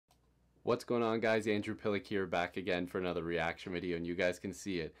What's going on, guys? Andrew Piluk here, back again for another reaction video, and you guys can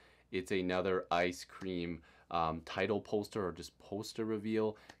see it. It's another ice cream title poster or just poster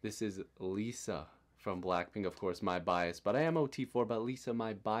reveal. This is Lisa from BLACKPINK, of course, my bias, but I am OT4, but Lisa,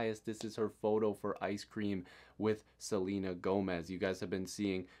 my bias. This is her photo for ice cream with Selena Gomez. You guys have been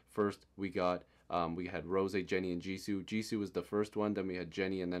seeing, first we had Rose, Jenny, and Jisoo. Jisoo was the first one, then we had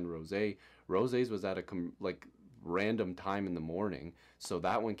Jenny, and then Rose. Rose's was at a random time in the morning, so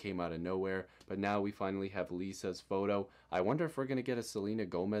that one came out of nowhere. But now we finally have Lisa's photo. I wonder if we're gonna get a Selena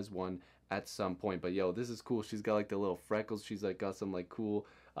Gomez one at some point. But yo, this is cool. She's got like the little freckles. She's like got some like cool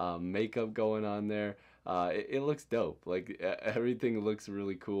makeup going on there. It looks dope. Like everything looks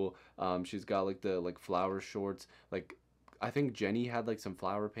really cool. She's got like the flower shorts. Like I think Jenny had like some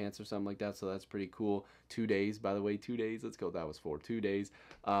flower pants or something like that, so that's pretty cool. 2 days, by the way, 2 days. Let's go. That was 2 days.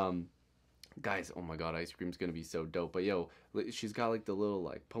 Guys, oh my god, ice cream's gonna be so dope. But yo, she's got like the little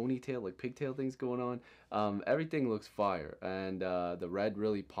like ponytail, like pigtail things going on. Everything looks fire, and the red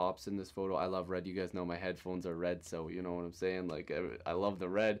really pops in this photo. I love red. You guys know my headphones are red, so you know what I'm saying. Like I love the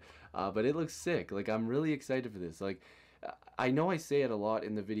red, but it looks sick. Like I'm really excited for this. Like I know I say it a lot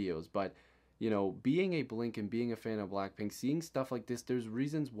in the videos, but you know, being a Blink and being a fan of BLACKPINK, seeing stuff like this, there's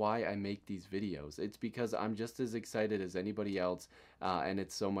reasons why I make these videos. It's because I'm just as excited as anybody else, and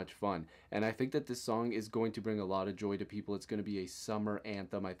it's so much fun. And I think that this song is going to bring a lot of joy to people. It's going to be a summer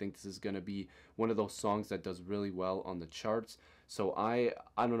anthem. I think this is going to be one of those songs that does really well on the charts. So I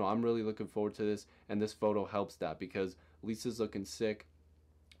don't know, I'm really looking forward to this, and this photo helps that because Lisa's looking sick.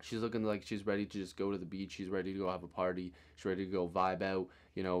 She's looking like she's ready to just go to the beach. She's ready to go have a party. She's ready to go vibe out,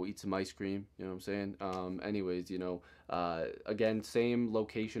 you know, eat some ice cream. You know what I'm saying? Anyways, you know, again, same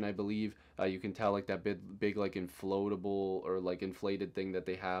location, I believe. You can tell like that big like inflatable or like inflated thing that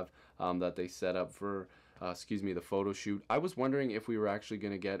they have that they set up for, excuse me, the photo shoot. I was wondering if we were actually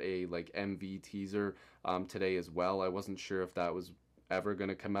going to get a like MV teaser today as well. I wasn't sure if that was ever going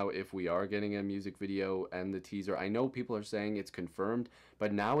to come out, if we are getting a music video and the teaser. I know people are saying it's confirmed,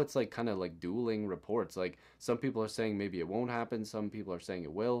 but now it's like kind of like dueling reports. Like some people are saying maybe it won't happen, some people are saying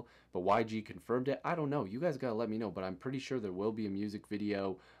it will, but YG confirmed it. I don't know, you guys gotta let me know, but I'm pretty sure there will be a music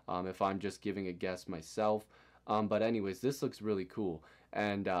video, if I'm just giving a guess myself. But anyways, this looks really cool,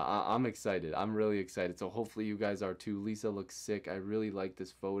 and I'm excited. I'm really excited. So hopefully you guys are too. Lisa looks sick. I really like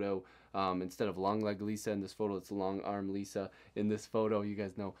this photo. Instead of long leg Lisa in this photo, it's long arm Lisa in this photo. You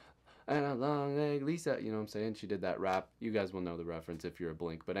guys know, and a long leg Lisa. You know what I'm saying? She did that rap. You guys will know the reference if you're a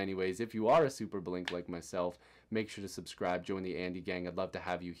Blink. But anyways, if you are a super Blink like myself, make sure to subscribe. Join the Andy gang. I'd love to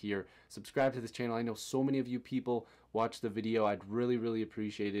have you here. Subscribe to this channel. I know so many of you people watch the video. I'd really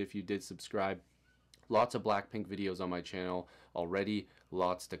appreciate it if you did subscribe. Lots of BLACKPINK videos on my channel already,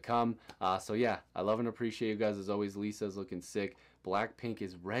 lots to come. So yeah, I love and appreciate you guys as always. Lisa's looking sick. BLACKPINK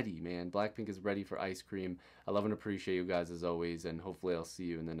is ready, man. BLACKPINK is ready for ice cream. I love and appreciate you guys as always, and hopefully I'll see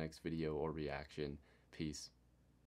you in the next video or reaction. Peace.